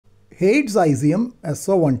HADES-ICM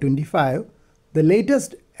SO-125, the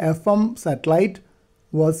latest FM satellite,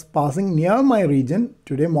 was passing near my region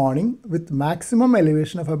today morning with maximum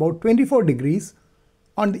elevation of about 24 degrees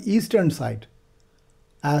on the eastern side.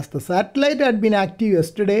 As the satellite had been active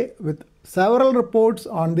yesterday with several reports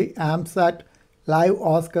on the AMSAT live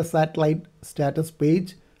Oscar satellite status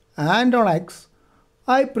page and on X,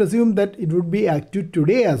 I presumed that it would be active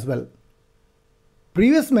today as well.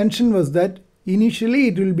 Previous mention was that initially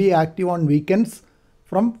it will be active on weekends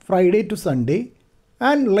from Friday to Sunday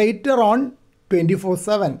and later on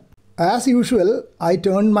 24/7. As usual, I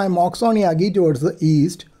turned my Moxon Yagi towards the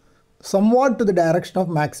east, somewhat to the direction of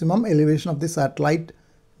maximum elevation of the satellite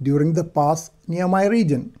during the pass near my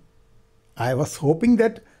region. I was hoping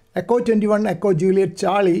that Echo 21 Echo Juliet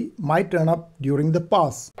Charlie might turn up during the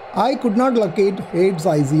pass. I could not locate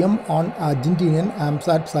HADES-ICM on Argentinian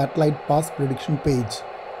AMSAT satellite pass prediction page.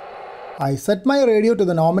 I set my radio to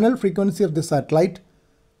the nominal frequency of the satellite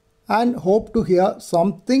and hope to hear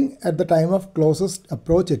something at the time of closest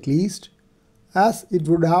approach at least, as it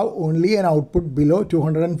would have only an output below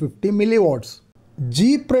 250 milliwatts.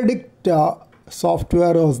 G-Predict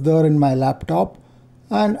software was there in my laptop,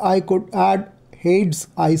 and I could add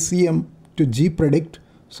HADES-ICM to G-Predict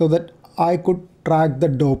so that I could track the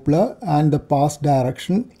Doppler and the pass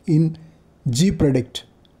direction in G-Predict.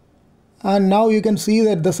 And now you can see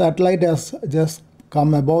that the satellite has just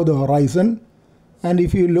come above the horizon, and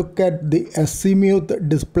if you look at the azimuth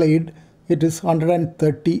displayed, it is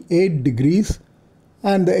 138 degrees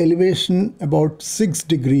and the elevation about 6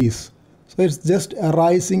 degrees. So it's just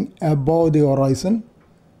rising above the horizon.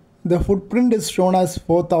 The footprint is shown as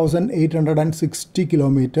 4,860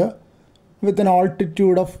 km with an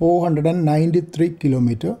altitude of 493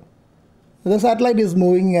 km. The satellite is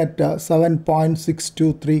moving at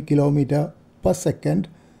 7.623 km per second,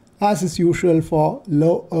 as is usual for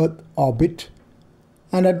low Earth orbit.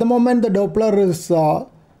 And at the moment the Doppler is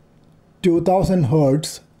 2000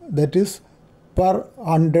 Hz, that is per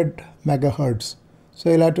 100 megahertz. So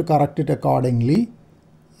you'll have to correct it accordingly.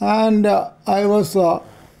 And I was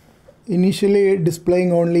initially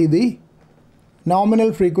displaying only the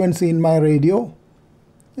nominal frequency in my radio,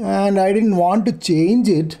 and I didn't want to change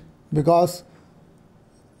it because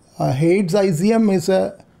HADES-ICM is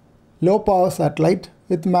a low power satellite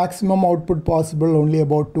with maximum output possible only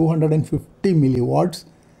about 250 milliwatts,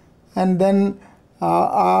 and then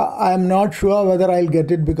I am not sure whether I'll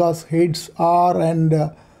get it because HADES-R and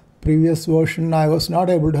previous version I was not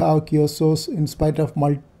able to have QSOs in spite of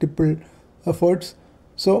multiple efforts.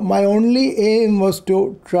 So my only aim was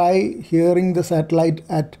to try hearing the satellite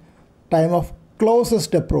at time of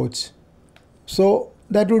closest approach. So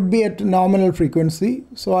that would be at nominal frequency,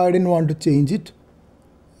 so I didn't want to change it.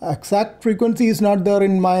 Exact frequency is not there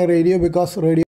in my radio because radio